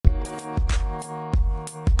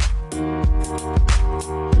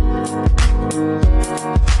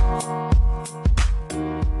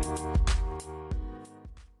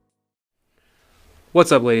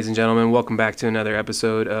What's up, ladies and gentlemen? Welcome back to another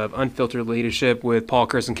episode of Unfiltered Leadership with Paul,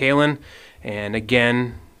 Chris, and Kalen. And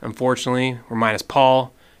again, unfortunately, we're minus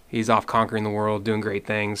Paul. He's off conquering the world, doing great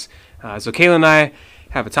things. So Kalen and I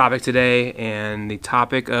have a topic today, and the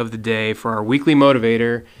topic of the day for our weekly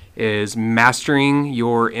motivator is mastering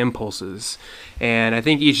your impulses. And I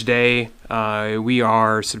think each day we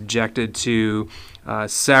are subjected to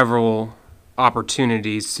several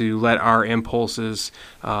opportunities to let our impulses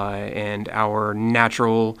and our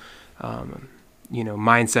natural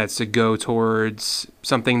mindsets to go towards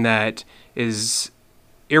something that is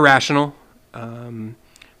irrational,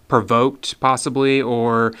 provoked possibly,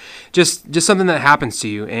 or just something that happens to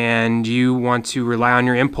you, and you want to rely on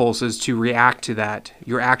your impulses to react to that.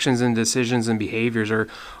 Your actions and decisions and behaviors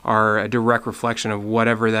are a direct reflection of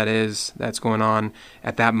whatever that is that's going on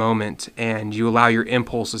at that moment, and you allow your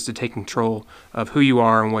impulses to take control of who you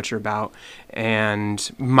are and what you're about.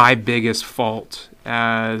 And my biggest fault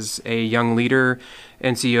as a young leader,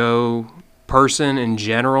 NCO person in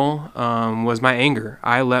general, was my anger.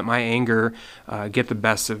 I let my anger get the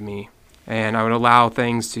best of me, and I would allow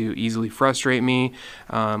things to easily frustrate me.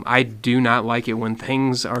 I do not like it when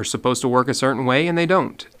things are supposed to work a certain way and they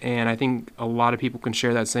don't, and I think a lot of people can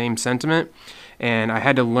share that same sentiment. And I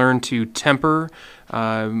had to learn to temper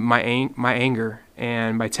my anger,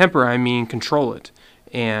 and by temper I mean control it,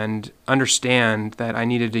 and understand that I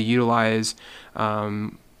needed to utilize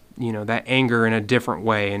that anger in a different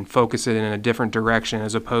way and focus it in a different direction,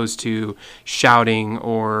 as opposed to shouting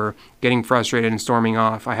or getting frustrated and storming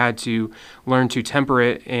off. I had to learn to temper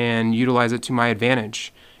it and utilize it to my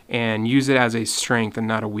advantage and use it as a strength and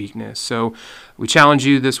not a weakness. So we challenge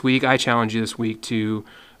you this week. I challenge you this week to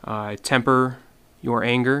temper your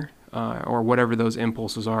anger or whatever those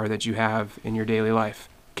impulses are that you have in your daily life.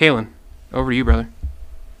 Kalen, over to you, brother.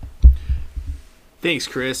 Thanks,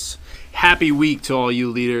 Chris. Happy week to all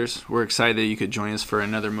you leaders. We're excited that you could join us for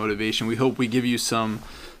another motivation. We hope we give you some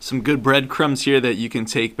good breadcrumbs here that you can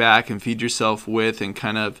take back and feed yourself with and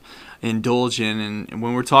kind of indulge in. And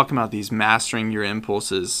when we're talking about these mastering your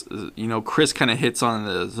impulses, Chris kind of hits on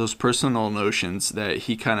those personal notions that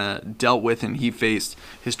he kind of dealt with, and he faced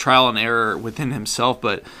his trial and error within himself.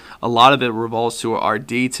 But a lot of it revolves to our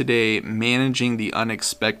day-to-day managing the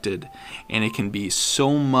unexpected, and it can be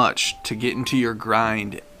so much to get into your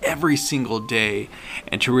grind every single day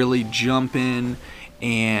and to really jump in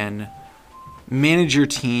and manage your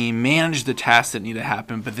team, manage the tasks that need to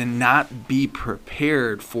happen, but then not be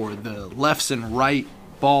prepared for the lefts and right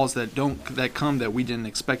balls that come that we didn't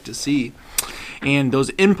expect to see. And those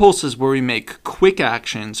impulses where we make quick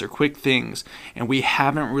actions or quick things, and we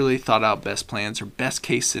haven't really thought out best plans or best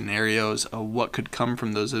case scenarios of what could come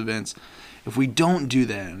from those events. If we don't do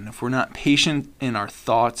that, and if we're not patient in our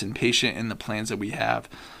thoughts and patient in the plans that we have,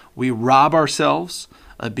 we rob ourselves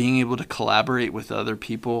of being able to collaborate with other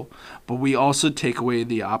people, but we also take away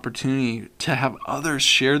the opportunity to have others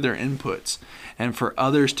share their inputs and for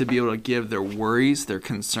others to be able to give their worries, their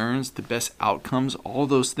concerns, the best outcomes, all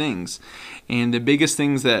those things. And the biggest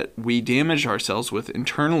things that we damage ourselves with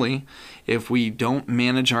internally if we don't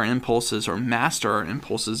manage our impulses or master our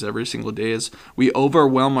impulses every single day is we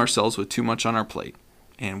overwhelm ourselves with too much on our plate.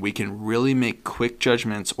 And we can really make quick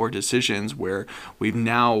judgments or decisions where we've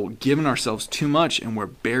now given ourselves too much and we're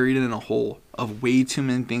buried in a hole of way too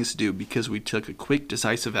many things to do because we took a quick,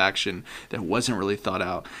 decisive action that wasn't really thought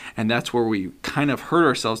out. And that's where we kind of hurt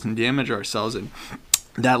ourselves and damage ourselves. And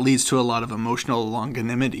that leads to a lot of emotional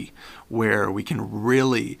longanimity where we can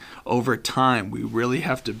really, over time, we really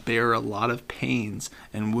have to bear a lot of pains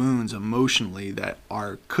and wounds emotionally that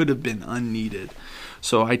could have been unneeded.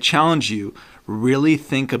 So I challenge you, really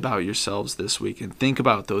think about yourselves this week and think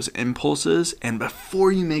about those impulses. And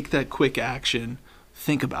before you make that quick action,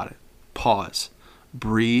 think about it. Pause,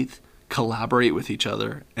 breathe, collaborate with each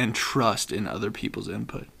other, and trust in other people's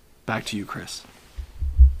input. Back to you, Chris.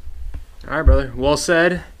 All right, brother. Well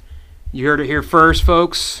said. You heard it here first,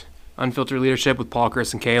 folks. Unfiltered Leadership with Paul,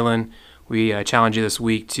 Chris, and Kalen. We challenge you this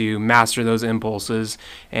week to master those impulses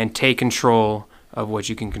and take control of what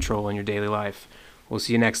you can control in your daily life. We'll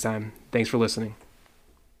see you next time. Thanks for listening.